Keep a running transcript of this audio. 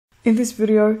In this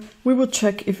video, we will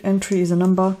check if entry is a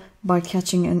number by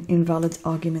catching an invalid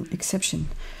argument exception.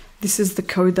 This is some of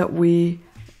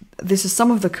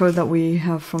the code that we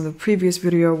have from the previous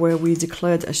video where we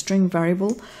declared a string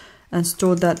variable and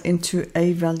stored that into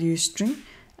a value string.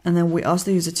 And then we asked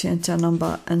the user to enter a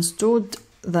number and stored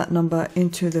that number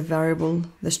into the variable,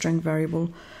 the string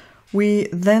variable. We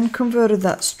then converted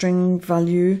that string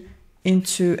value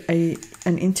into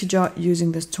an integer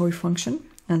using this toy function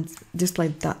and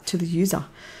displayed that to the user.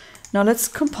 Now let's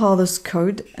compile this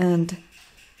code and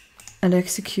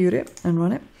execute it and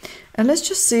run it. And let's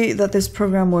just see that this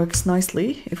program works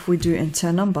nicely if we do enter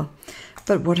a number.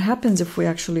 But what happens if we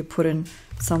actually put in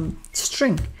some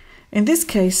string? In this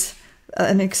case,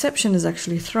 an exception is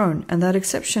actually thrown, and that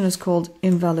exception is called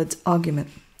invalid argument.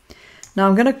 Now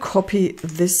I'm going to copy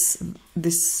this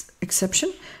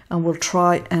exception and we'll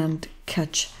try and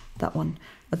catch that one.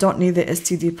 I don't need the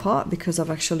std part because I've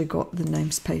actually got the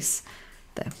namespace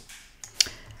there.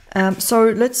 So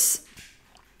let's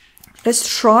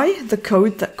try the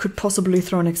code that could possibly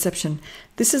throw an exception.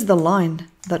 This is the line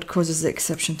that causes the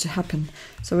exception to happen.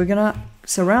 So we're going to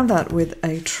surround that with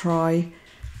a try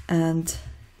and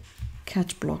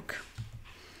catch block.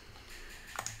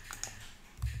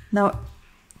 Now,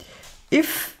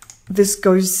 if this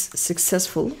goes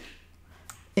successful,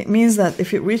 it means that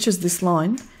if it reaches this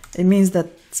line, it means that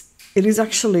it is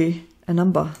actually a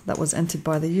number that was entered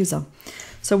by the user.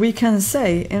 So we can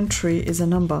say entry is a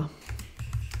number,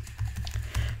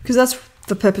 because that's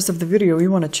the purpose of the video. We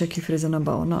want to check if it is a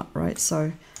number or not, right?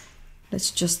 So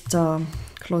let's just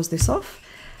close this off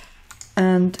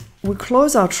and we'll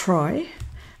close our try.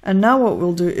 And now what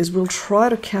we'll do is we'll try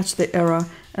to catch the error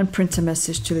and print a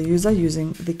message to the user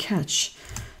using the catch.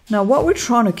 Now what we're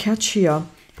trying to catch here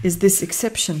is this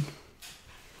exception.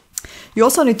 You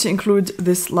also need to include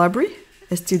this library,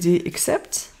 std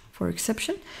except for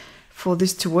exception, for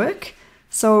this to work.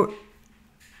 So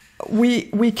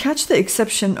we catch the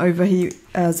exception over here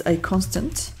as a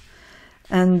constant,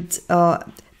 and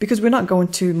because we're not going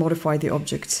to modify the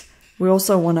object, we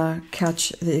also want to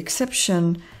catch the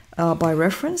exception by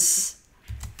reference,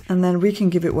 and then we can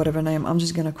give it whatever name. I'm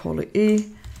just going to call it E,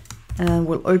 and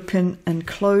we'll open and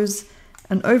close.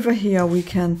 And over here we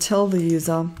can tell the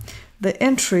user the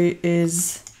entry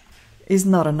is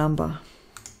not a number.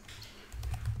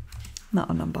 Not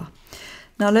a number.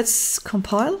 Now let's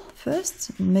compile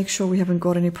first and make sure we haven't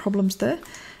got any problems there,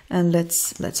 and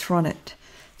let's run it.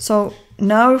 So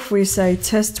now if we say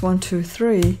test 1 2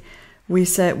 3, we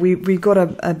got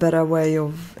a better way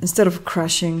of, instead of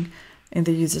crashing in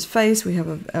the user's face, we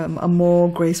have a more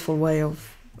graceful way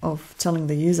of telling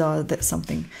the user that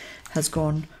something has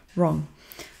gone wrong.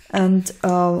 And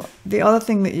the other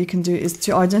thing that you can do is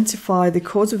to identify the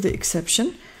cause of the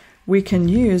exception. We can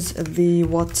use the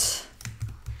what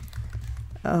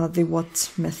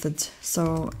method.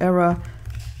 So error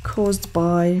caused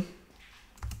by,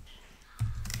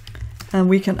 and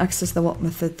we can access the what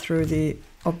method through the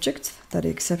object, that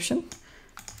exception.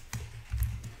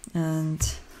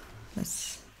 And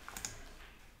let's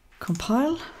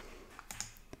compile.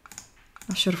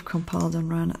 I should have compiled and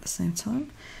ran at the same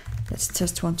time. Let's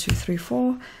test 1 2 3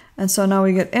 4, and so now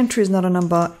we get entry is not a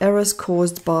number, errors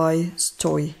caused by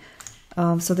stoy.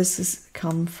 So this is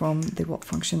come from the what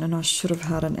function, and I should have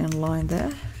had an end line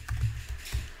there.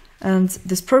 And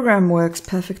this program works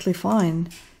perfectly fine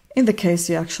in the case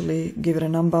you actually give it a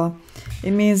number.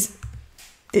 It means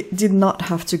it did not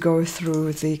have to go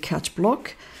through the catch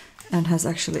block and has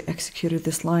actually executed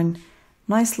this line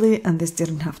nicely, and this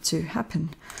didn't have to happen.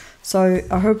 So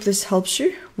I hope this helps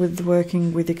you with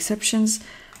working with exceptions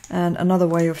and another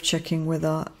way of checking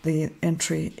whether the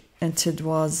entry entered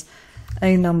was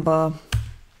a number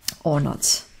or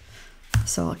not.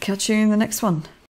 So I'll catch you in the next one.